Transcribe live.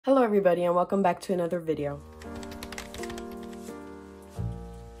Hello everybody and welcome back to another video.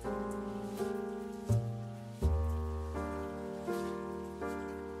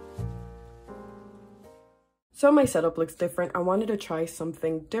 So my setup looks different. I wanted to try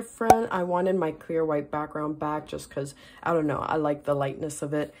something different. I wanted my clear white background back just because, I don't know, I like the lightness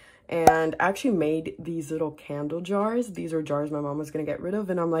of it. And I actually made these little candle jars. These are jars my mom was going to get rid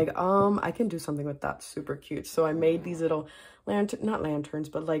of. And I'm like, I can do something with that. Super cute. So I made these little not lanterns,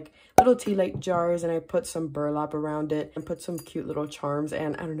 but like little tea light jars. And I put some burlap around it and put some cute little charms.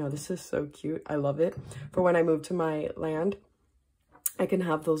 And I don't know, this is so cute. I love it. For when I move to my land, I can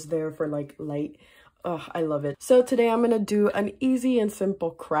have those there for like light. Oh, I love it. So today I'm going to do an easy and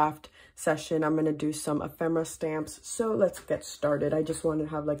simple craft session. I'm going to do some ephemera stamps. So let's get started. I just wanted to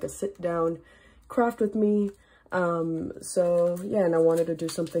have like a sit down craft with me. So yeah, and I wanted to do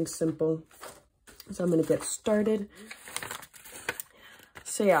something simple. So I'm going to get started.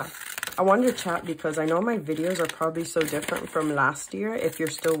 So yeah, I wanted to chat because I know my videos are probably so different from last year. If you're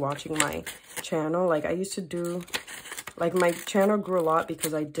still watching my channel, like I used to do, like my channel grew a lot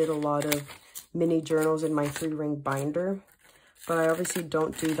because I did a lot of mini journals in my 3-ring binder, but I obviously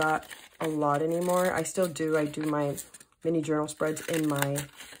don't do that a lot anymore. I still do. I do my mini journal spreads in my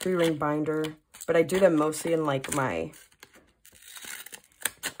 3-ring binder, but I do them mostly in like my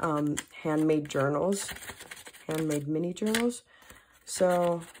handmade journals, handmade mini journals.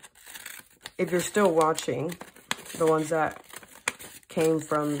 So if you're still watching the ones that came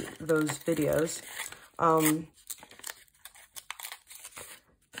from those videos,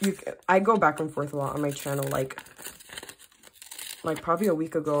 I go back and forth a lot on my channel. Like probably a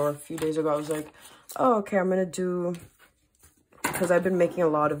week ago or a few days ago, I was like, oh, okay, I'm gonna do, because I've been making a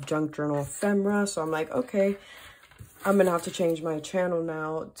lot of junk journal ephemera, so I'm like, okay, I'm gonna have to change my channel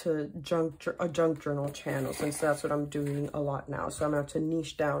now to a junk journal channel, since that's what I'm doing a lot now. So I'm gonna have to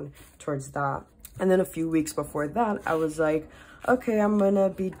niche down towards that. And then a few weeks before that, I was like, okay, I'm gonna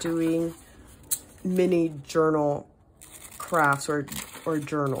be doing mini journal crafts or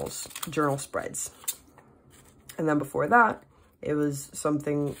journal spreads. And then before that, it was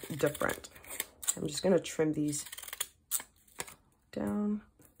something different. I'm just gonna trim these down.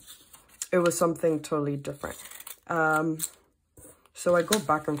 It was something totally different. So I go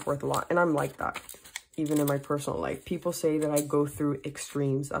back and forth a lot, and I'm like that even in my personal life. People say that I go through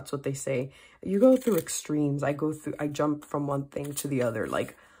extremes. That's what they say. You go through extremes. I jump from one thing to the other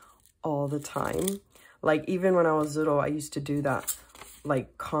like all the time. Like even when I was little, I used to do that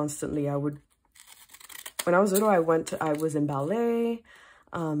like constantly. When I was little, I was in ballet,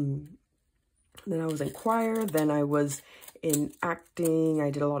 then I was in choir, then I was in acting. I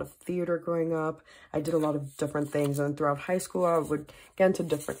did a lot of theater growing up. I did a lot of different things, and throughout high school, I would get into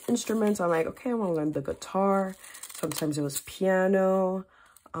different instruments. I'm like, okay, I want to learn the guitar. Sometimes it was piano.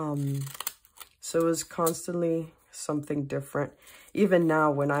 So it was constantly something different. Even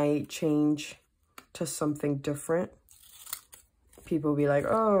now, when I change to something different, people be like,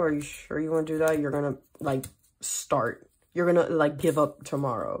 oh, are you sure you want to do that? You're gonna like start, you're gonna like give up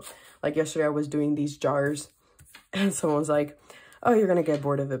tomorrow. Like yesterday I was doing these jars and someone's like, oh, you're gonna get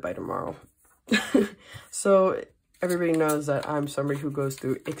bored of it by tomorrow. So everybody knows that I'm somebody who goes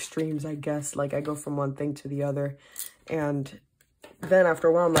through extremes, I guess. Like I go from one thing to the other, and then after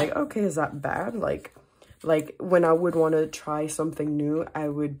a while I'm like, okay, is that bad? Like when I would want to try something new, I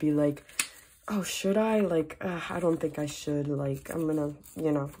would be like, oh, should I? Like, I don't think I should. Like, I'm gonna,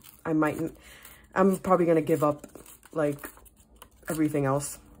 you know, I'm probably gonna give up, like, everything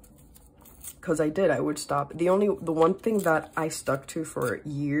else. Because I would stop. The one thing that I stuck to for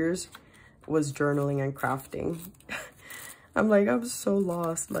years was journaling and crafting. I'm like, I'm so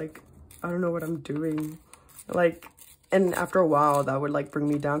lost. Like, I don't know what I'm doing. Like, and after a while, that would, like, bring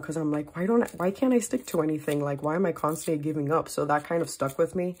me down. Because I'm like, why can't I stick to anything? Like, why am I constantly giving up? So that kind of stuck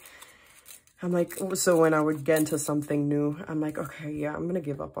with me. I'm like, so when I would get into something new, I'm like, okay, yeah, I'm going to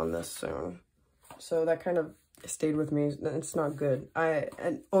give up on this soon. So that kind of stayed with me. It's not good.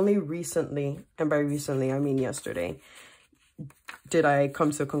 And only recently, and by recently, I mean yesterday, did I come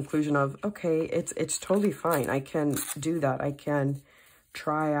to a conclusion of, okay, it's totally fine. I can do that. I can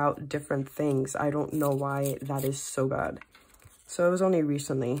try out different things. I don't know why that is so bad. So it was only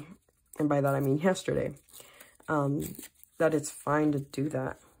recently, and by that I mean yesterday, that it's fine to do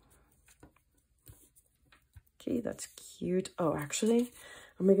that. Okay, that's cute. Oh, actually,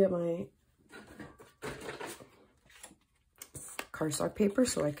 I'm gonna get my cardstock paper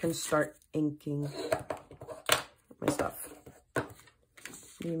so I can start inking my stuff.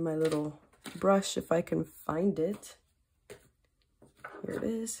 Need my little brush if I can find it. Here it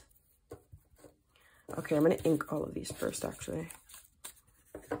is. Okay, I'm gonna ink all of these first, actually.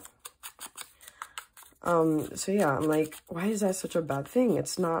 So yeah, I'm like, why is that such a bad thing?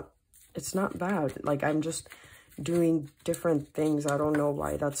 It's not bad. Like, I'm just doing different things. I don't know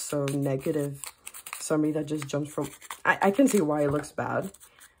why that's so negative. Somebody that just jumps from, I can see why it looks bad.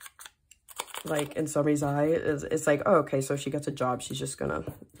 Like, in somebody's eye, it's like, oh, okay, so she gets a job, she's just gonna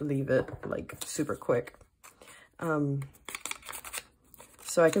leave it, like, super quick.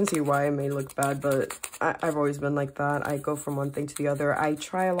 So I can see why it may look bad, but I've always been like that. I go from one thing to the other. I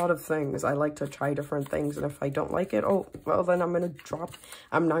try a lot of things. I like to try different things, and if I don't like it, oh, well, then I'm gonna drop.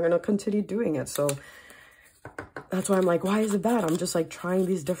 I'm not gonna continue doing it. So that's why I'm like, why is it bad? I'm just like trying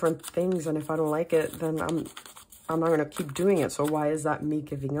these different things, and if I don't like it, then I'm not gonna keep doing it. So why is that me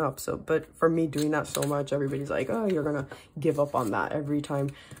giving up? So, but for me doing that so much, everybody's like, oh, you're gonna give up on that every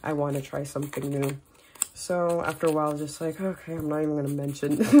time I want to try something new. So after a while, I was just like, okay, I'm not even gonna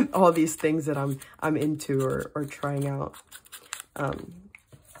mention all these things that I'm into or trying out.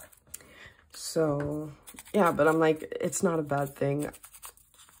 So yeah, but I'm like, it's not a bad thing.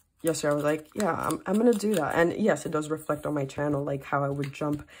 Yesterday I was like, yeah, I'm gonna do that. And yes, it does reflect on my channel, like how I would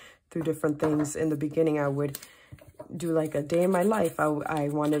jump through different things. In the beginning, I would do like a day in my life. I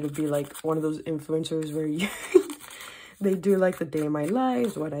wanted to be like one of those influencers where you they do like the day in my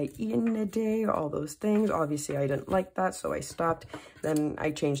life, what I eat in a day, all those things. Obviously I didn't like that, so I stopped. Then I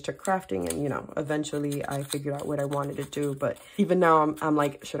changed to crafting, and you know, eventually I figured out what I wanted to do. But even now I'm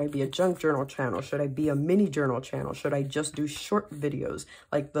like, should I be a junk journal channel? Should I be a mini journal channel? Should I just do short videos,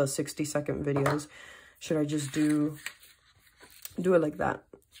 like the 60-second videos? Should I just do it like that?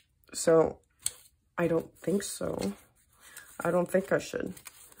 So I don't think so. I don't think I should.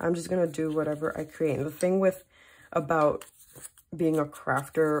 I'm just gonna do whatever I create. And the thing about being a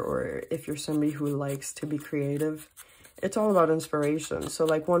crafter, or if you're somebody who likes to be creative, it's all about inspiration. So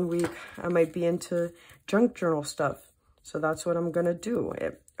like one week I might be into junk journal stuff, so that's what I'm gonna do.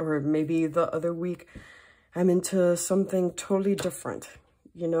 Or maybe the other week I'm into something totally different.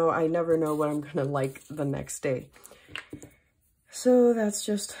 You know, I never know what I'm gonna like the next day. So that's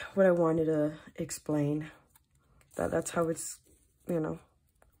just what I wanted to explain. That's how it's, you know.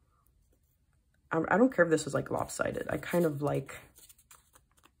 I don't care if this is like lopsided. I kind of like,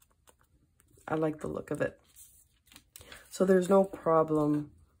 I like the look of it. So there's no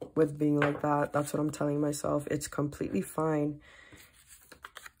problem with being like that. That's what I'm telling myself. It's completely fine.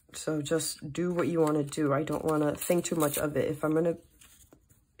 So just do what you want to do. I don't want to think too much of it. If I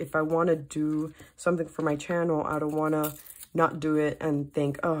want to do something for my channel, I don't want to not do it and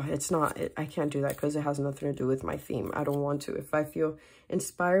think, oh, I can't do that because it has nothing to do with my theme. I don't want to. If I feel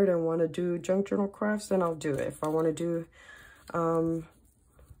inspired and want to do junk journal crafts, then I'll do it. If I want to do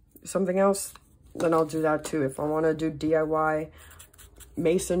something else, then I'll do that too. If I want to do DIY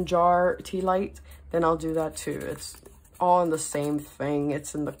mason jar tea light, then I'll do that too. It's all in the same thing.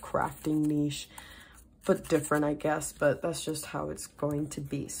 It's in the crafting niche, but different, I guess. But that's just how it's going to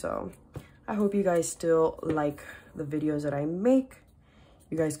be. So I hope you guys still like the videos that I make.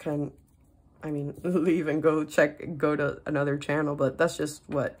 You guys can, I mean, leave and go to another channel, but that's just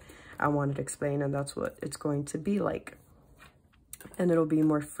what I wanted to explain, and that's what it's going to be like. And it'll be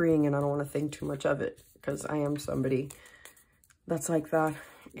more freeing, and I don't want to think too much of it because I am somebody that's like that,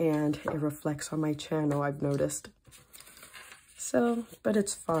 and it reflects on my channel, I've noticed. So, but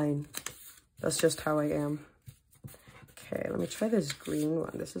it's fine. That's just how I am. Okay, let me try this green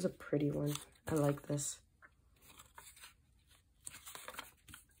one. This is a pretty one. I like this.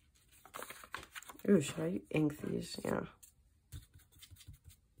 Ooh, should I ink these? Yeah.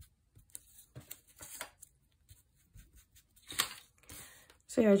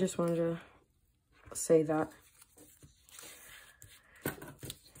 So yeah, I just wanted to say that.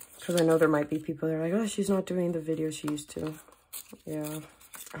 Because I know there might be people that are like, oh, she's not doing the videos she used to. Yeah,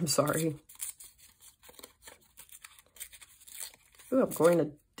 I'm sorry. Ooh, I'm going to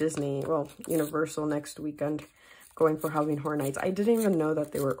Disney, well, Universal next weekend. Going for Halloween Horror Nights. I didn't even know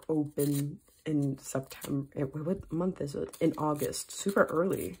that they were open in September. What month is it? In August. Super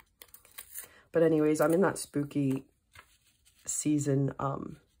early. But anyways, I'm in that spooky season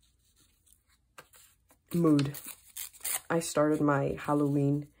mood. I started my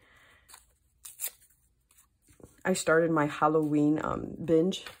Halloween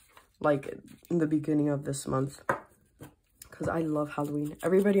binge like in the beginning of this month because I love Halloween.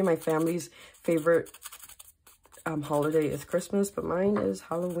 Everybody in my family's favorite holiday is Christmas, but mine is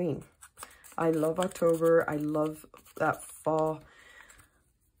Halloween. I love October. I love that fall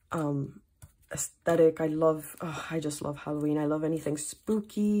aesthetic. I just love Halloween. I love anything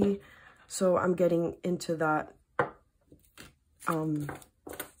spooky. So I'm getting into that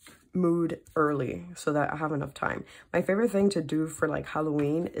mood early so that I have enough time. My favorite thing to do for like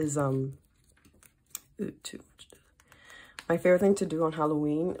Halloween is Ooh, too much. My favorite thing to do on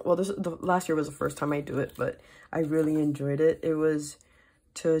Halloween, well, last year was the first time I do it, but I really enjoyed it. It was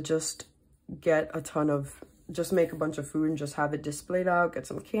to just get a ton of, just make a bunch of food and just have it displayed out, get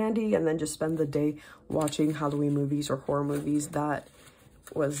some candy, and then just spend the day watching Halloween movies or horror movies. That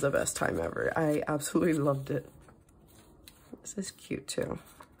was the best time ever. I absolutely loved it. This is cute too.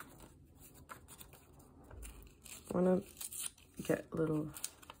 I want to get little,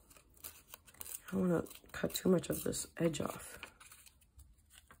 I don't want to cut too much of this edge off.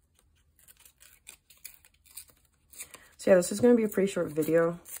 So yeah, this is going to be a pretty short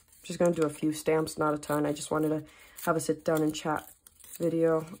video. Just going to do a few stamps, not a ton. I just wanted to have a sit down and chat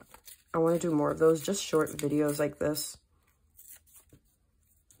video. I want to do more of those, just short videos like this.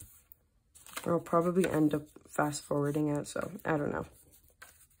 I'll probably end up fast forwarding it, so I don't know.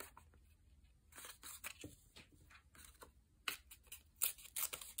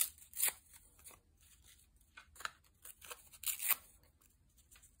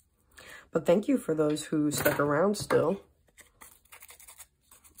 But thank you for those who stuck around still.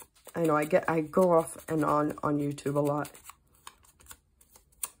 I know I go off and on YouTube a lot.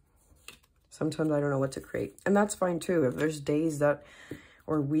 Sometimes I don't know what to create. And that's fine too. If there's days that,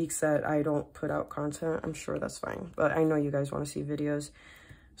 or weeks that I don't put out content, I'm sure that's fine. But I know you guys want to see videos.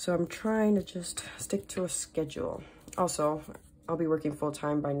 So I'm trying to just stick to a schedule. Also, I'll be working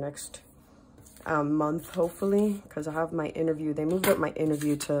full-time by next month, hopefully, because I have my interview. They moved up my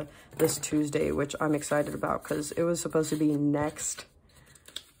interview to this Tuesday, which I'm excited about because it was supposed to be next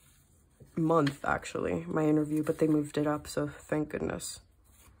month, actually, my interview, but they moved it up, so thank goodness.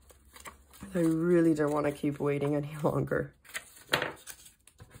 I really don't want to keep waiting any longer.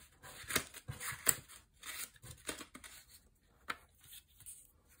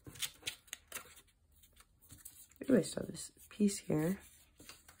 Ooh, I still have this piece here.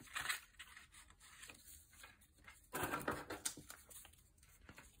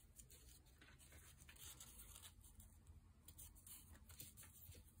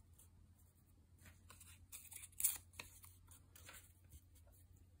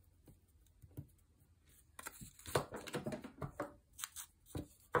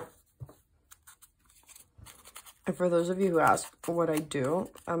 And for those of you who ask what I do,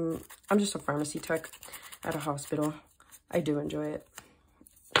 I'm just a pharmacy tech at a hospital. I do enjoy it.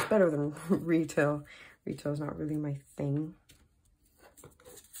 It's better than retail. Retail is not really my thing.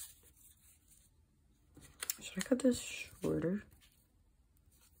 Should I cut this shorter?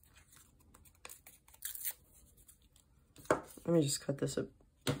 Let me just cut this a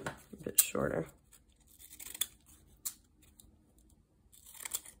bit shorter.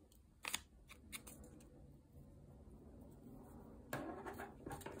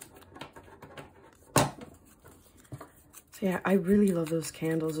 Yeah, I really love those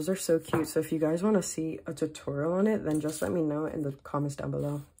candles. Those are so cute. So if you guys want to see a tutorial on it, then just let me know in the comments down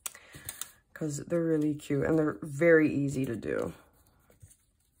below. Because they're really cute and they're very easy to do.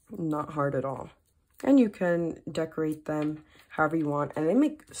 Not hard at all. And you can decorate them however you want. And they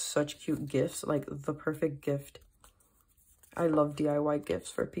make such cute gifts, like the perfect gift. I love DIY gifts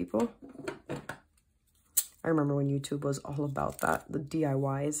for people. I remember when YouTube was all about that, the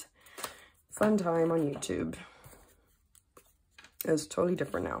DIYs. Fun time on YouTube. It's totally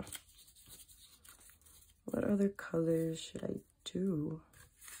different now. What other colors should I do?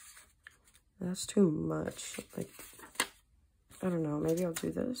 That's too much. Like, I don't know. Maybe I'll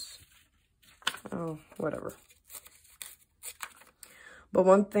do this. Oh, whatever. But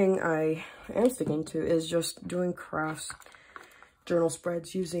one thing I am sticking to is just doing crafts, journal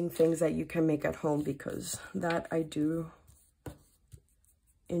spreads, using things that you can make at home, because that I do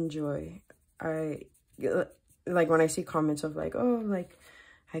enjoy. Like when I see comments of like, oh, like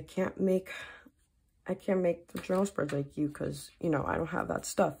I can't make the journal spreads like you because, you know, I don't have that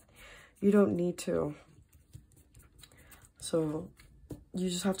stuff. You don't need to. So you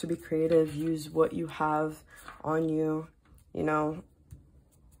just have to be creative, use what you have on you, you know.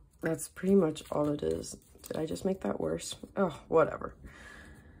 That's pretty much all it is. Did I just make that worse? Oh, whatever.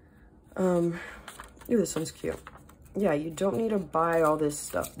 Ooh, this one's cute. Yeah, you don't need to buy all this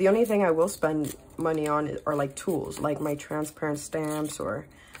stuff. The only thing I will spend money on are like tools, like my transparent stamps or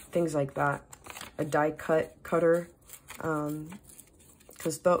things like that. A die cutter,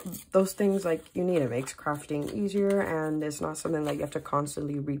 because those things, like, you need it. Makes crafting easier, and it's not something that you have to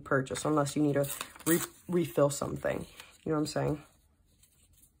constantly repurchase unless you need to refill something. You know what I'm saying?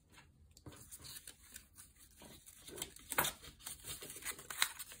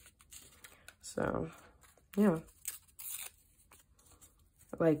 So, yeah.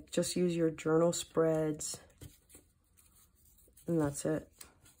 Like, just use your journal spreads, and that's it.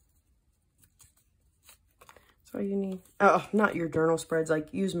 That's all you need. Oh, not your journal spreads.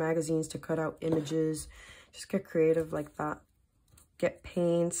 Like, use magazines to cut out images. Just get creative like that. Get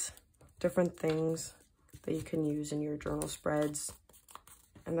paints, different things that you can use in your journal spreads.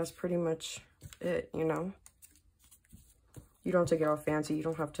 And that's pretty much it, you know? You don't have to get all fancy. You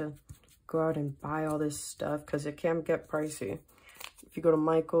don't have to go out and buy all this stuff because it can get pricey. If you go to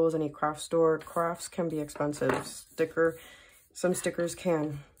Michael's, any craft store, crafts can be expensive. Some stickers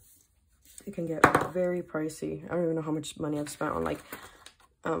can. It can get very pricey. I don't even know how much money I've spent on like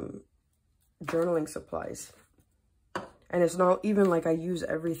journaling supplies. And it's not even like I use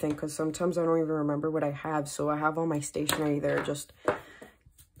everything because sometimes I don't even remember what I have. So I have all my stationery there just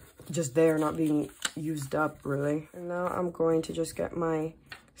there, not being used up really. And now I'm going to just get my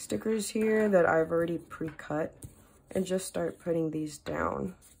stickers here that I've already pre-cut and just start putting these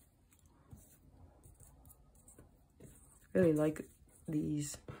down. Really like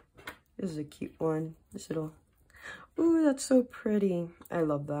these. This is a cute one. This little, ooh, that's so pretty. I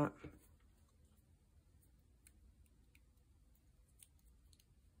love that.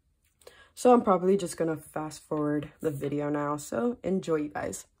 So I'm probably just gonna fast forward the video now. So enjoy, you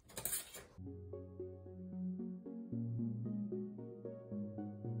guys.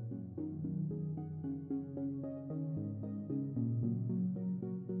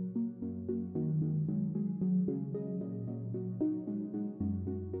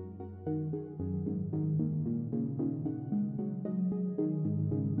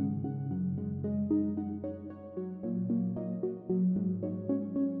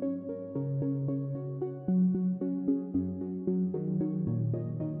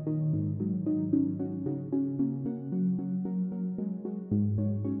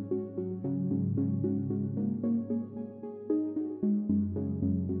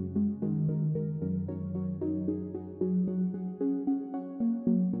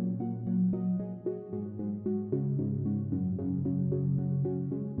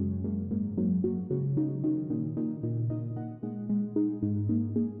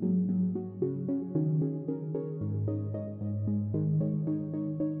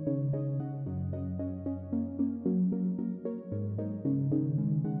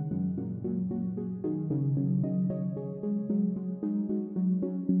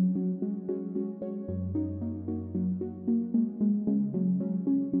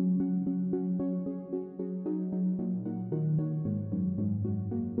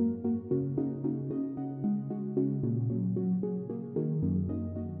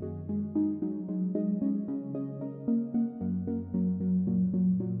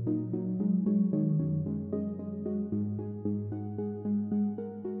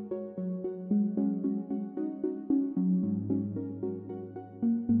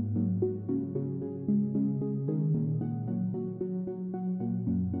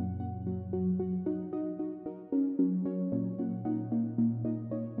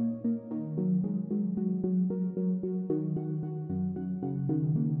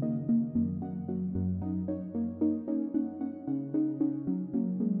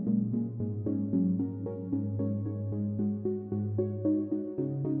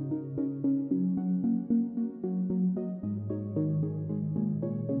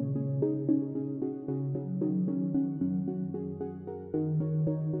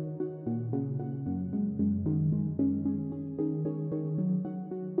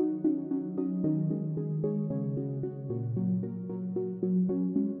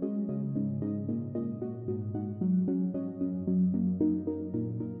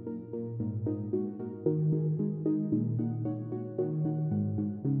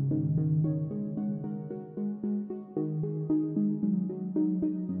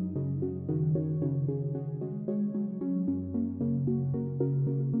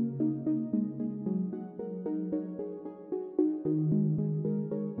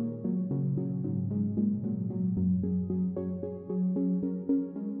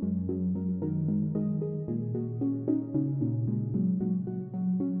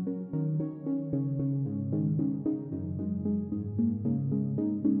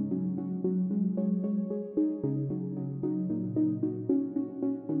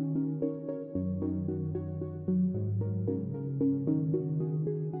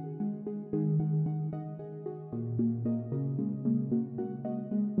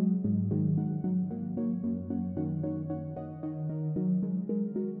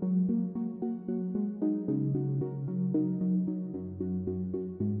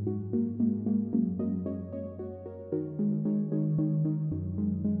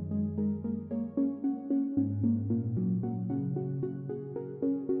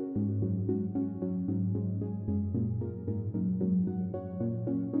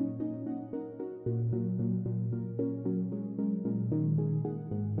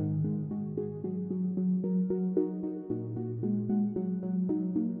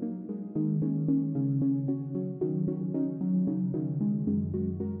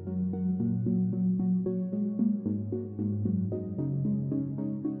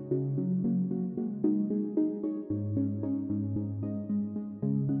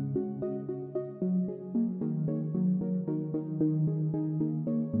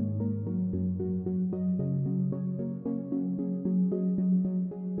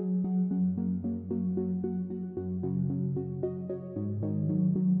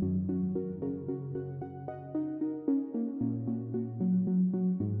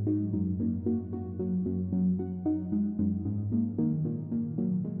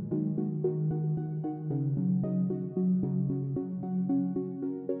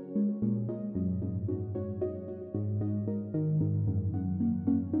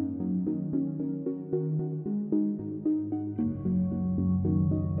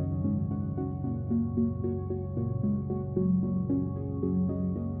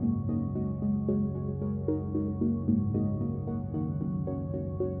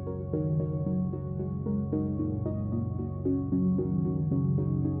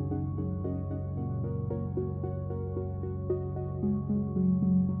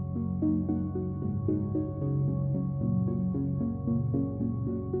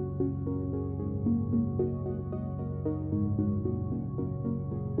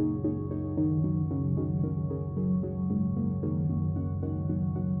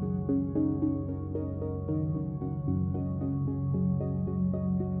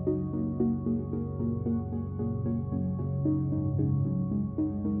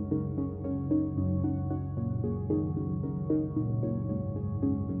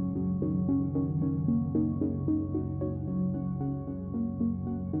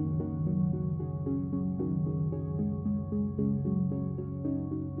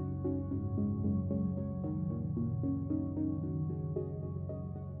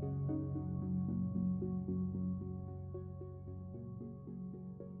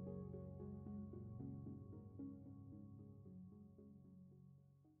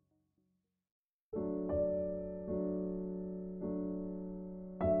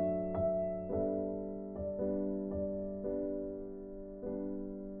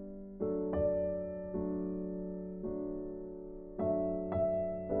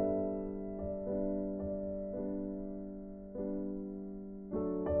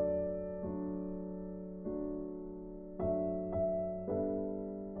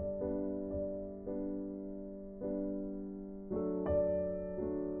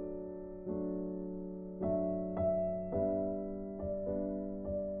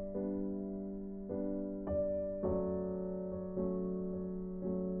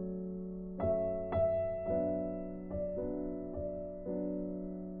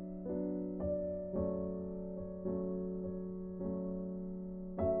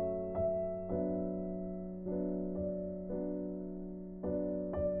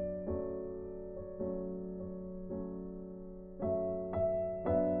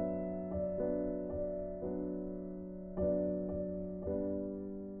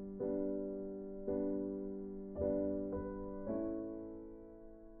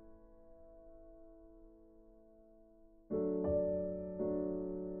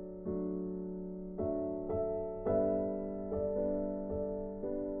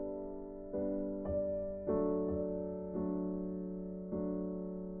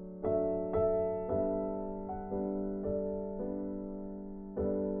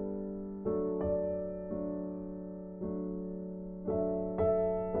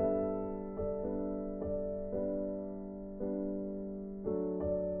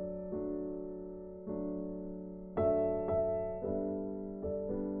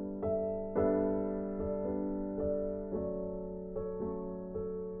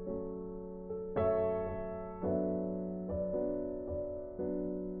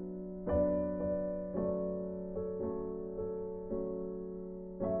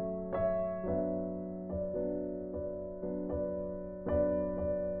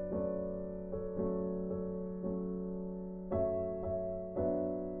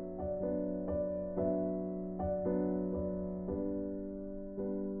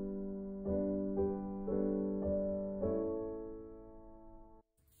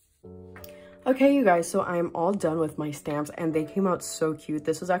 Okay, you guys, so I'm all done with my stamps and they came out so cute.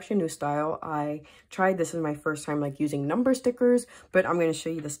 This is actually a new style. I tried this is my first time like using number stickers, but I'm going to show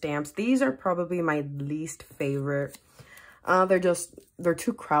you the stamps. These are probably my least favorite. They're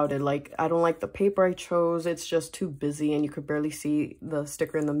too crowded. Like, I don't like the paper I chose. It's just too busy and you could barely see the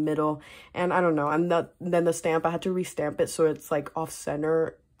sticker in the middle. And I don't know. Then the stamp, I had to restamp it so it's like off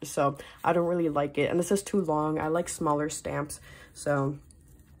center. So I don't really like it. And this is too long. I like smaller stamps. So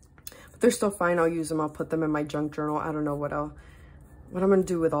they're still fine. I'll use them. I'll put them in my junk journal. I don't know what I'm gonna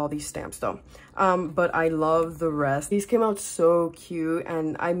do with all these stamps though. But I love the rest. These came out so cute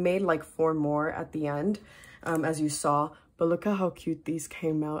and I made like 4 more at the end, as you saw. But look at how cute these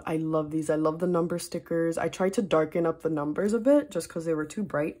came out. I love these. I love the number stickers. I tried to darken up the numbers a bit just because they were too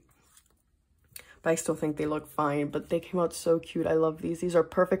bright. But I still think they look fine. But they came out so cute. I love these. These are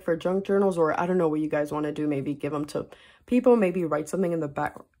perfect for junk journals, or I don't know what you guys want to do. Maybe give them to people. Maybe write something in the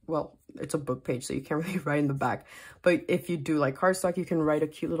back. Well, it's a book page, so you can't really write in the back. But if you do like cardstock, you can write a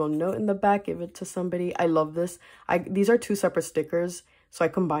cute little note in the back. Give it to somebody. I love this. These are 2 separate stickers. So I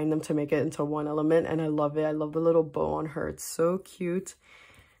combined them to make it into one element. And I love it. I love the little bow on her. It's so cute.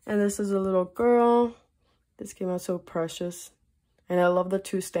 And this is a little girl. This came out so precious. And I love the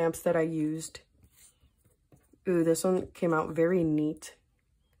 2 stamps that I used. Ooh, this one came out very neat.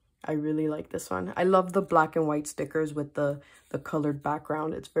 I really like this one. I love the black and white stickers with the colored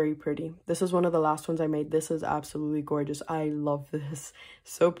background. It's very pretty. This is one of the last ones I made. This is absolutely gorgeous. I love this.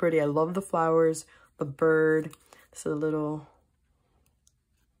 So pretty. I love the flowers, the bird. This is a little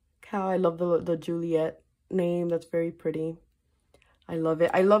cow. I love the Juliet name. That's very pretty. I love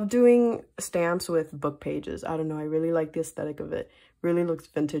it. I love doing stamps with book pages. I don't know. I really like the aesthetic of it. Really looks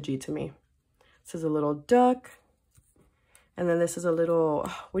vintagey to me. This is a little duck. And then this is a little,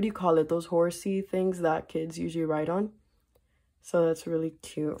 what do you call it? Those horsey things that kids usually ride on. So that's really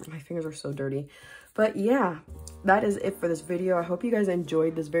cute. My fingers are so dirty. But yeah, that is it for this video. I hope you guys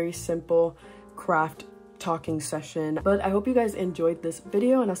enjoyed this very simple craft talking session. But I hope you guys enjoyed this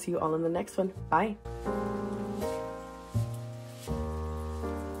video and I'll see you all in the next one. Bye.